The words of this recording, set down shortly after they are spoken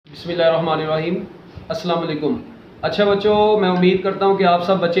बिस्मिल्लाहिर्रहमानिर्रहीम। अस्सलाम वालेकुम। अच्छा बच्चों, मैं उम्मीद करता हूँ कि आप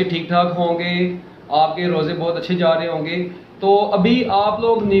सब बच्चे ठीक ठाक होंगे, आपके रोज़े बहुत अच्छे जा रहे होंगे। तो अभी आप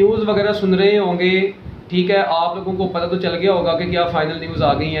लोग न्यूज़ वगैरह सुन रहे होंगे, ठीक है। आप लोगों को पता तो चल गया होगा कि क्या फ़ाइनल न्यूज़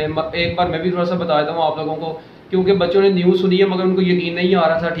आ गई है। एक बार मैं भी थोड़ा सा बता देता हूँ आप लोगों को, क्योंकि बच्चों ने न्यूज़ सुनी है मगर उनको यकीन नहीं आ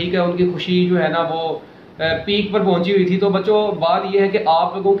रहा था, ठीक है। उनकी खुशी जो है ना वो पीक पर पहुँची हुई थी। तो बच्चों बात यह है कि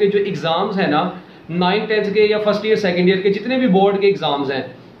आप लोगों के जो एग्ज़ाम्स हैं ना, 9th 10th के या फर्स्ट ईयर सेकेंड ईयर के जितने भी बोर्ड के एग्ज़ाम्स हैं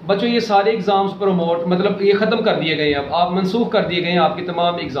बच्चों, ये सारे एग्जाम्स प्रमोट मतलब ये ख़त्म कर दिए गए हैं। अब आप मनसूख कर दिए गए हैं आपके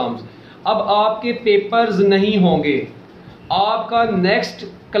तमाम एग्ज़ाम्स। अब आपके पेपर्स नहीं होंगे। आपका नेक्स्ट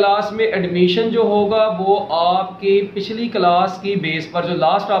क्लास में एडमिशन जो होगा वो आपके पिछली क्लास की बेस पर, जो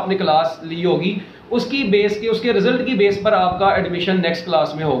लास्ट आपने क्लास ली होगी उसकी बेस के, उसके रिजल्ट की बेस पर आपका एडमिशन नेक्स्ट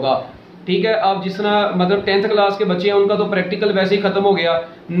क्लास में होगा, ठीक है। अब जिस तरह मतलब 10th क्लास के बच्चे हैं उनका तो प्रैक्टिकल वैसे ही ख़त्म हो गया।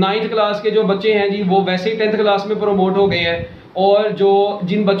 9th क्लास के जो बच्चे हैं जी वो वैसे ही 10th क्लास में प्रमोट हो गए हैं। और जो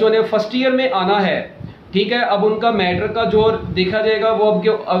जिन बच्चों ने फर्स्ट ईयर में आना है, ठीक है, अब उनका मैटर का जो देखा जाएगा वो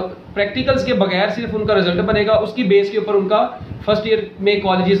अब प्रैक्टिकल्स के बगैर सिर्फ उनका रिजल्ट बनेगा, उसकी बेस के ऊपर उनका फर्स्ट ईयर में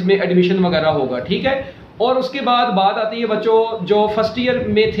कॉलेजेस में एडमिशन वगैरह होगा, ठीक है। और उसके बाद बात आती है बच्चों जो फर्स्ट ईयर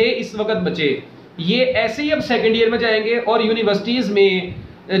में थे इस वक्त बच्चे, ये ऐसे ही अब सेकेंड ईयर में जाएंगे और यूनिवर्सिटीज़ में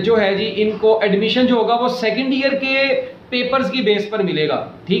जो है जी इनको एडमिशन जो होगा वो सेकेंड ईयर के पेपर्स की बेस पर मिलेगा,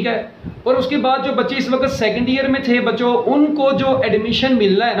 ठीक है। और उसके बाद जो बच्चे इस वक्त सेकंड ईयर में थे बच्चों, उनको जो एडमिशन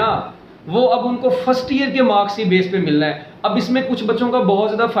मिलना है ना वो अब उनको फर्स्ट ईयर के मार्क्स की बेस पे मिलना है। अब इसमें कुछ बच्चों का बहुत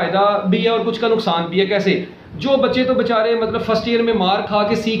ज़्यादा फायदा भी है और कुछ का नुकसान भी है। कैसे? जो बच्चे तो बेचारे मतलब फर्स्ट ईयर में मार खा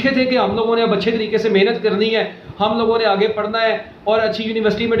के सीखे थे कि हम लोगों ने अब अच्छे तरीके से मेहनत करनी है, हम लोगों ने आगे पढ़ना है और अच्छी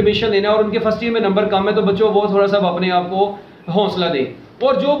यूनिवर्सिटी में एडमिशन लेना है, और उनके फर्स्ट ईयर में नंबर कम है, तो बच्चों वो थोड़ा सा अपने आप को हौसला दें।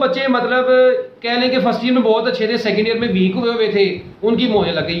 और जो बच्चे मतलब कह लें कि फर्स्ट ईयर में बहुत अच्छे थे, सेकंड ईयर में वीक हुए थे, उनकी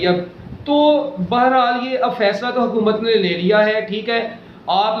मोहर लग गई अब। तो बहरहाल ये अब फैसला तो हुकूमत ने ले लिया है, ठीक है।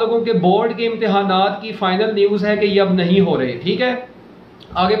 आप लोगों के बोर्ड के इम्तिहानात की फाइनल न्यूज़ है कि ये अब नहीं हो रहे, ठीक है।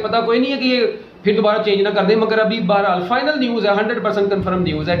 आगे पता कोई नहीं है कि ये फिर दोबारा चेंज ना कर दें, मगर अभी बहरहाल फाइनल न्यूज़ है, 100% कन्फर्म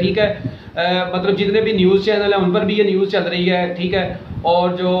न्यूज़ है, ठीक है। मतलब जितने भी न्यूज़ चैनल हैं उन पर भी ये न्यूज़ चल रही है, ठीक है।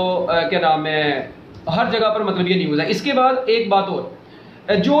 और जो क्या नाम है, हर जगह पर मतलब ये न्यूज़ है। इसके बाद एक बात और,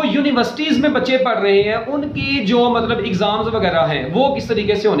 जो यूनिवर्सिटीज़ में बच्चे पढ़ रहे हैं उनकी जो मतलब एग्जाम्स वगैरह हैं वो किस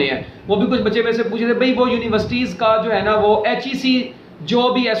तरीके से होने हैं, वो भी कुछ बच्चे वैसे पूछ रहे थे। भाई वो यूनिवर्सिटीज़ का जो है ना वो HEC जो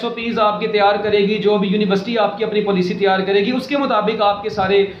भी SOPs आपके तैयार करेगी, जो भी यूनिवर्सिटी आपकी अपनी पॉलिसी तैयार करेगी उसके मुताबिक आपके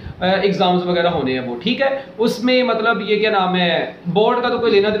सारे एग्जाम्स वगैरह होने हैं वो, ठीक है। उसमें मतलब ये क्या नाम है, बोर्ड का तो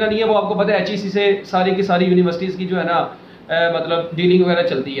कोई लेना देना नहीं है, वो आपको पता है HEC से सारी की सारी यूनिवर्सिटीज़ की जो है ना मतलब डीलिंग वगैरह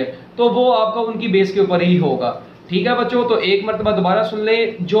चलती है, तो वो आपका उनकी बेस के ऊपर ही होगा, ठीक है बच्चों। तो एक मरतबा दोबारा सुन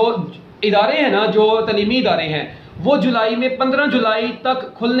लें, जो इदारे हैं ना, जो तलीमी इदारे हैं वो जुलाई में 15 जुलाई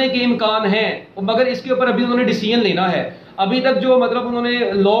तक खुलने के इम्कान हैं, मगर इसके ऊपर अभी उन्होंने डिसीजन लेना है। अभी तक जो मतलब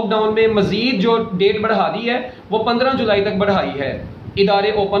उन्होंने लॉकडाउन में मजीद जो डेट बढ़ा दी है वो 15 जुलाई तक बढ़ाई है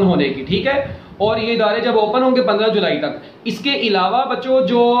इदारे ओपन होने की, ठीक है। और ये इदारे जब ओपन होंगे 15 जुलाई तक, इसके अलावा बच्चों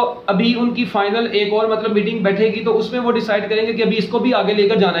जो अभी उनकी फाइनल एक और मतलब मीटिंग बैठेगी तो उसमें वो डिसाइड करेंगे कि अभी इसको भी आगे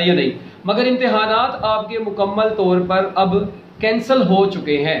लेकर जाना है या नहीं। मगर इम्तिहानात आपके मुकम्मल तौर पर अब कैंसिल हो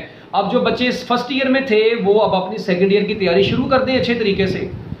चुके हैं। अब जो बच्चे फर्स्ट ईयर में थे वो अब अपनी सेकेंड ईयर की तैयारी शुरू कर दें अच्छे तरीके से,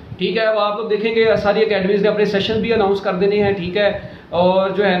 ठीक है। अब आप लोग देखेंगे सारी अकेडमीज ने अपने सेशन भी अनाउंस कर देने हैं, ठीक है।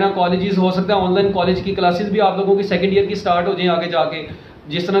 और जो है ना कॉलेजेस हो सकता है ऑनलाइन कॉलेज की क्लासेस भी आप लोगों की सेकेंड ईयर की स्टार्ट हो जाए आगे जाके।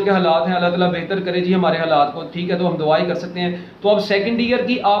 जिस तरह के हालात हैं अल्लाह ताला बेहतर करे जी हमारे हालात को, ठीक है। तो हम दुआई कर सकते हैं। तो अब सेकंड ईयर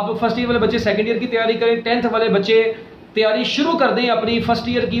की आप फर्स्ट ईयर वाले बच्चे सेकंड ईयर की तैयारी करें, 10th वाले बच्चे तैयारी शुरू कर दें अपनी फर्स्ट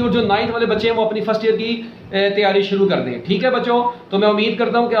ईयर की, और जो 9th वाले बच्चे हैं वो अपनी फर्स्ट ईयर की तैयारी शुरू कर दें, ठीक है बच्चों। तो मैं उम्मीद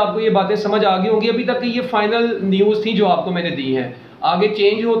करता हूँ कि आपको ये बातें समझ आ गई होंगी। अभी तक ये फाइनल न्यूज़ थी जो आपको मैंने दी है, आगे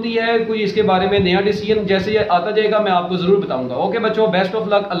चेंज होती है कोई इसके बारे में नया डिसीजन जैसे आता जाएगा मैं आपको ज़रूर बताऊंगा। ओके बच्चों, बेस्ट ऑफ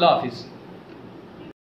लक, अल्लाह हाफिज़।